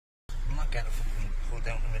not getting fucking pulled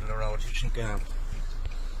down the middle of the road. You think how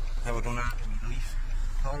I done that in my life?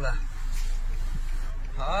 Hold that.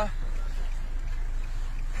 Huh?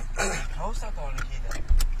 Close that door, Nikita.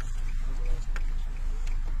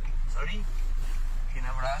 Sorry? You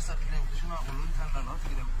never asked that to do. You're not willing to tell her not to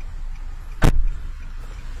get out.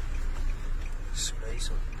 Spray,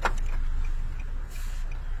 son.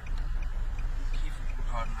 Keep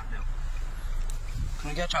recording that now.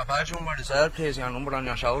 Can I get your badge number as well, please? Your number on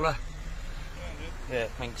your shoulder? Yeah,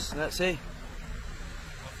 thanks. Let's see.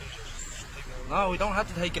 No, we don't have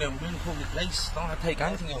to take it out. We're in a public place. Don't have to take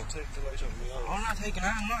anything out. I'm not taking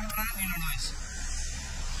anything. I'm not having anything in your eyes.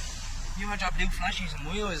 You had your blue flashes in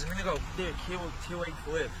my eyes. I'm gonna go there,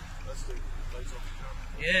 Q285. That's the lights off the car.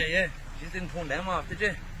 Yeah, yeah. You didn't turn them off, did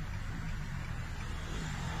you?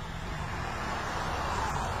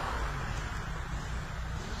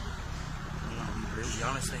 I'm really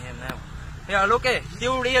honest to him now. Yeah, look it.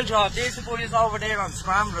 Do a real job. There's the boys over there on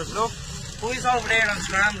Scramblers, look. Boys over there on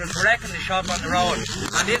Scramblers wrecking the shop on the road.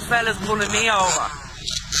 And this fella's pulling me over.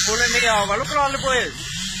 Pulling me over. Look at all the boys.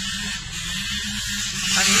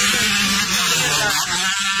 And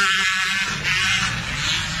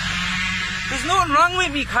there's nothing wrong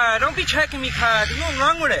with me car. Don't be checking me car. There's nothing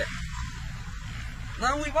wrong with it.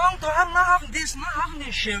 No, we won't. I'm not having this. I'm not having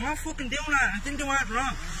this shit. I'm not fucking doing that. I didn't do anything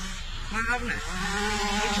wrong. I'm not having it.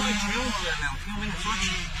 I'm trying to do it now. 2 minutes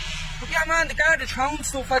watching. Look, yeah, man, the Garda throwing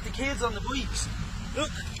stuff at the kids on the bikes.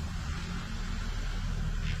 Look.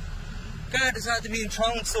 Garda's had to be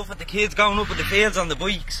throwing stuff at the kids going up at the fields on the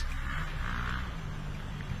bikes.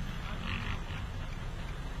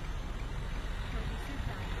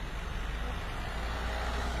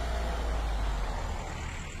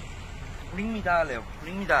 Ring me that, Leo.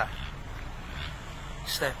 Ring me that.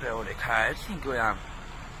 Step out of the car. I think I am.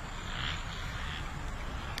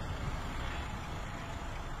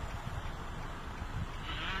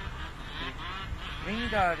 Ring me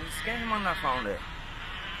that. Just get him on that phone there.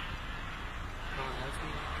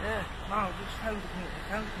 Yeah, no, just tell him to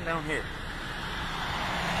come down here.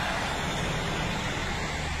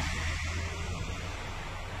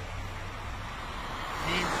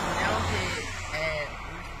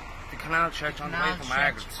 The canal church on the way to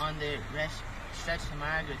Margaret's. On the stretch to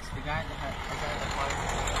Margaret's, the guy that had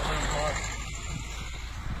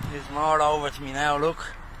There's more over to me now,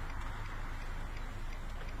 look.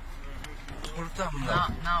 No,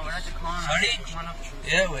 we're at the corner. Sorry?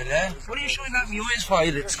 Yeah, we're there. What are you showing at me eyes for?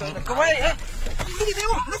 Go away, eh? What are you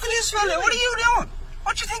doing? Look at this fella. What are you doing?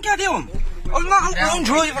 What do you think you're doing? I'm not out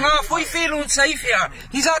driving off. I feel unsafe here.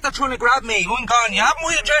 He's out there trying to grab me. I'm gone. You have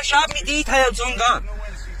my address, you have my details. I'm gone.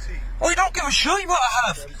 I don't give a shit what I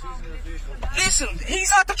have. Listen,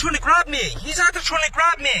 he's out there trying to grab me. He's out there trying to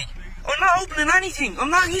grab me. I'm not opening anything.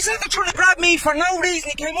 He's out there trying to grab me for no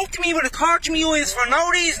reason. He came up to me with a torch in my eyes for no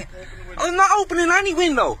reason. I'm not opening any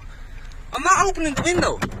window. I'm not opening the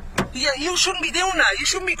window. You shouldn't be doing that. You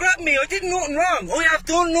shouldn't be grabbing me. I did nothing wrong. I have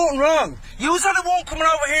done nothing wrong. You're the one coming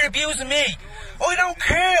over here abusing me. I don't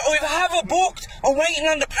care. I have it booked. I'm waiting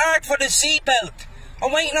on the park for the seatbelt.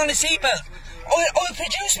 I'm waiting on the seatbelt. I'll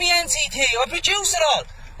produce me NCT. I'll produce it all.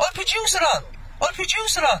 I'll produce it all. I'll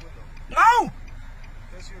produce it all. No.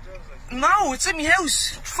 No, it's in my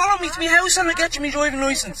house. Follow me to my house and I'll get you my driving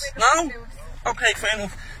licence. No? Okay, fair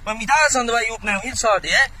enough. When my dad's on the way up now, he'll sort it,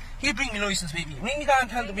 yeah? He'll bring me licence with me. Ring me down and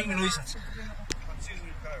tell him to bring me licence.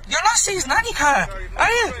 You're not seizing any car, are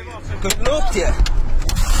you? Good luck to you.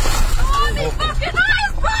 Oh, my fucking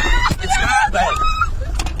eyes, bro! It's bad, babe.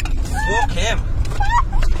 Fuck him.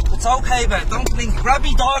 It's okay, babe. Don't blink. Grab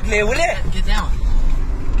me dog, Leo, will you? Get down.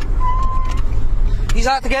 He's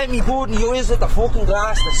out to get me bored in the eyes with the fucking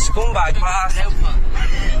glass, the scumbag glass.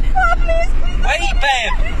 Wait,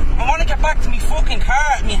 babe. I want to get back to me fucking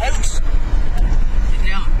car at my house. Get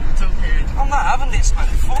down. It's okay. I'm not having this, man.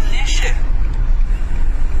 Fuck this shit.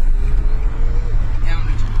 Down.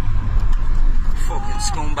 Fucking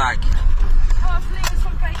scumbag. Oh, please,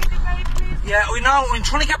 I'm begging you, babe, please. Yeah, I know. I'm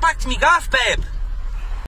trying to get back to me gaff, babe.